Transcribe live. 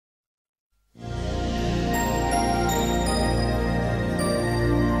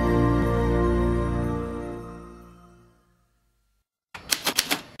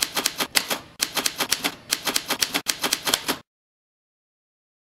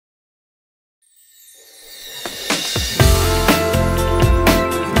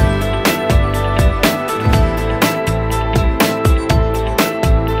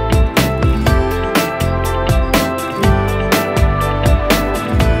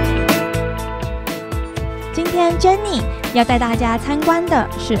天 Jenny 要带大家参观的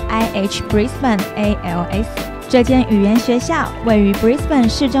是 IH-BRISBANE ALS 这间语言学校，位于 Brisbane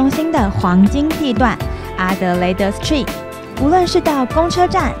市中心的黄金地段阿德雷德 Street。无论是到公车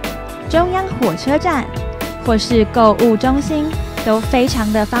站、中央火车站，或是购物中心，都非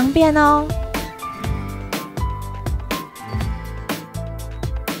常的方便哦。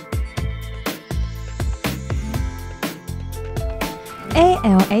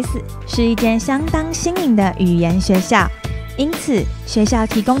ALS 是一间相当新颖的语言学校，因此学校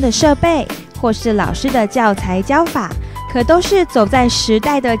提供的设备或是老师的教材教法，可都是走在时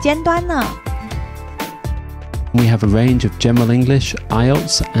代的尖端呢。We have a range of general English,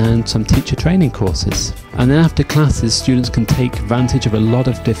 IELTS, and some teacher training courses. And then after classes, students can take advantage of a lot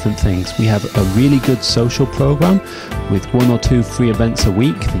of different things. We have a really good social program with 1 or 2 free events a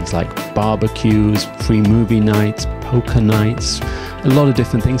week, things like barbecues, free movie nights, poker nights, a lot of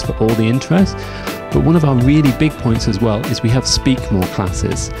different things for all the interests. But one of our really big points as well is we have Speak More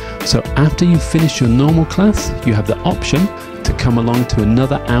classes. So after you finish your normal class, you have the option to come along to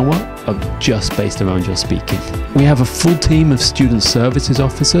another hour of just based around your speaking. We have a full team of student services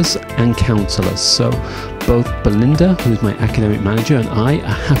officers and counsellors. So both Belinda, who is my academic manager, and I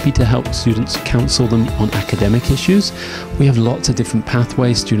are happy to help students counsel them on academic issues. We have lots of different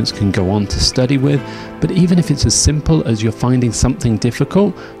pathways students can go on to study with, but even if it's as simple as you're finding something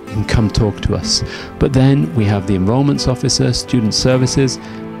difficult, you can come talk to us. But then we have the enrolments officer, student services.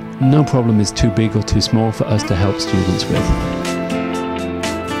 No problem is too big or too small for us to help students with.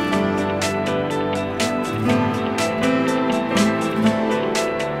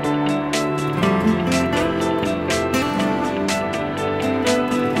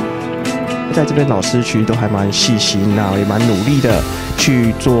 在这边老师其实都还蛮细心，也蛮努力的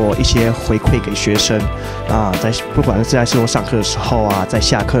去做一些回馈给学生。在不管是在事后上课的时候啊，在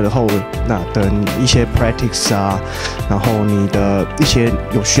下课后的一些 practice 啊，然后你的一些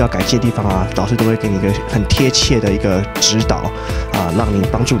有需要改进的地方啊，老师都会给你一个很贴切的一个指导让你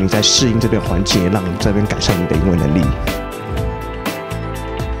帮助你在适应这边环境，也让你这边改善你的英文能力。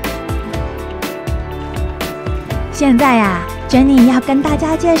现在Jenny 要跟大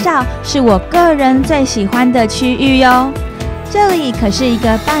家介绍是我个人最喜欢的区域哟。这里可是一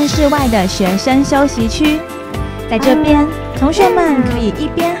个半室外的学生休息区，在这边，同学们可以一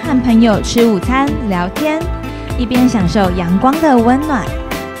边和朋友吃午餐聊天，一边享受阳光的温暖。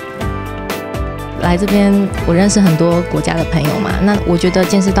来这边，我认识很多国家的朋友嘛。那我觉得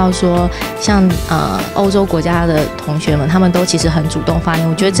见识到说，像欧洲国家的同学们，他们都其实很主动发言。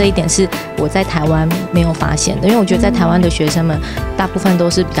我觉得这一点是我在台湾没有发现的，因为我觉得在台湾的学生们大部分都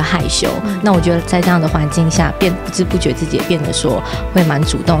是比较害羞。那我觉得在这样的环境下，不知不觉自己也变得说会蛮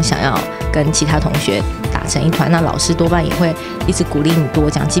主动，想要跟其他同学打成一团。那老师多半也会一直鼓励你多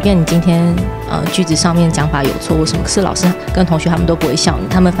讲，即便你今天句子上面讲法有错或什么，可是老师跟同学他们都不会笑你，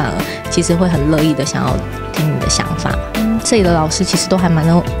他们反而其实会很乐意的想要听你的想法。这里的老师其实都还蛮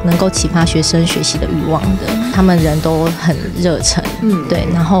能够启发学生学习的欲望的，他们人都很热忱，对，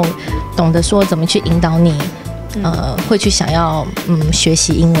然后懂得说怎么去引导你，会去想要学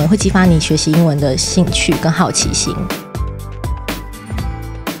习英文，会激发你学习英文的兴趣跟好奇心。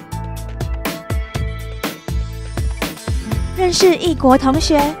认识异国同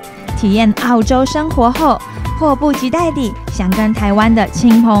学，体验澳洲生活后，迫不及待地想跟台湾的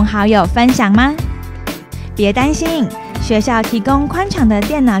亲朋好友分享吗？别担心，学校提供宽敞的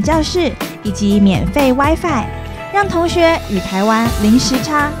电脑教室以及免费 WiFi， 让同学与台湾零时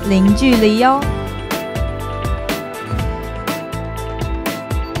差、零距离哟。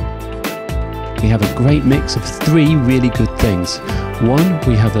We have a great mix of 3 really good things. 1,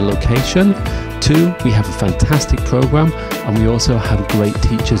 we have the location. 2, we have a fantastic program, and we also have great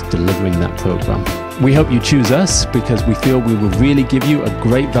teachers delivering that program. We hope you choose us because we feel we will really give you a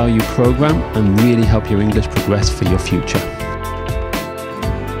great value program and really help your English progress for your future.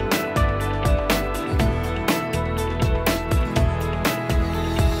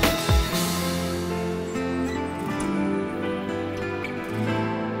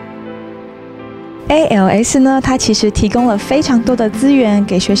 ALS 呢，它其实提供了非常多的资源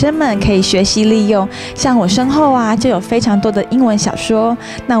给学生们可以学习利用。像我身后就有非常多的英文小说。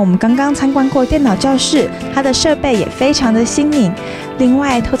那我们刚刚参观过电脑教室，它的设备也非常的新颖。另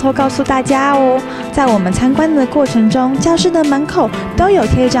外，偷偷告诉大家在我们参观的过程中，教室的门口都有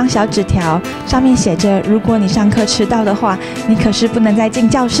贴一张小纸条，上面写着：如果你上课迟到的话，你可是不能再进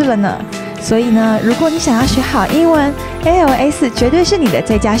教室了呢。所以呢，如果你想要学好英文，ALS 绝对是你的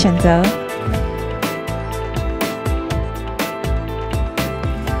最佳选择。